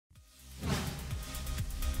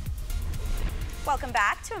Welcome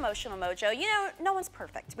back to Emotional Mojo. You know, no one's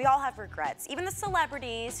perfect. We all have regrets. Even the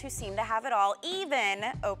celebrities who seem to have it all, even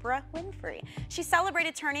Oprah Winfrey. She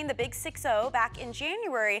celebrated turning the big 6-0 back in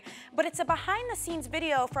January, but it's a behind-the-scenes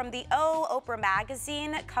video from the Oprah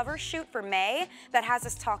magazine cover shoot for May that has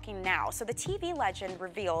us talking now. So the TV legend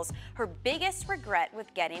reveals her biggest regret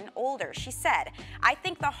with getting older. She said, "I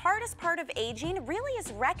think the hardest part of aging really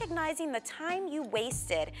is recognizing the time you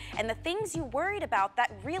wasted and the things you worried about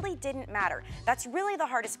that really didn't matter. That's really the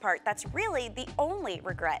hardest part. That's really the only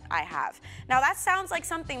regret I have." Now that sounds like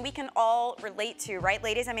something we can all relate to, right,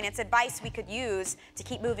 ladies? I mean, it's advice we could use to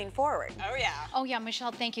keep moving forward. Oh, yeah. Oh, yeah,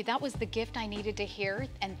 Michelle, thank you. That was the gift I needed to hear.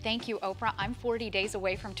 And thank you, Oprah. I'm 40 days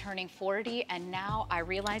away from turning 40, and now I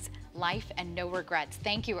realize life and no regrets.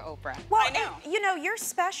 Thank you, Oprah. Well, I know. and, you know, your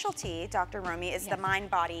specialty, Dr. Romy, is the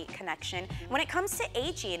mind-body connection. When it comes to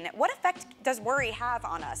aging, what effect does worry have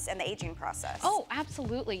on us and the aging process? Oh,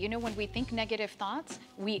 absolutely. You know, when we think negative thoughts,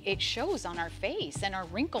 it shows on our face and our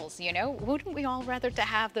wrinkles, you know? Wouldn't we all rather to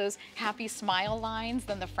have those happy smile lines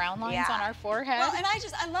than the frown lines on our forehead? Well, and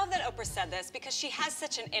I love that Oprah said this because she has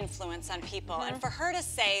such an influence on people. And for her to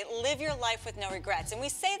say, live your life with no regrets. And we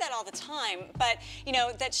say that all the time, but, you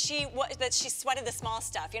know, that she sweated the small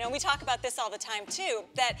stuff. You know, we talk about this all the time, too,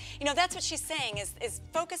 that, you know, that's what she's saying is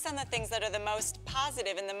focus on the things that are the most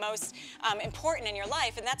positive and the most important in your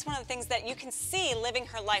life. And that's one of the things that you can see living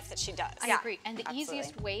her life that she does. I agree. And the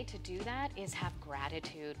easiest way to do that is have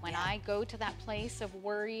gratitude. When I go to that place of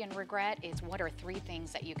worry and regret, is what are 3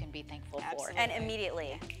 things that you can be thankful for? And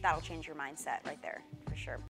immediately, that'll change your mindset right there, for sure.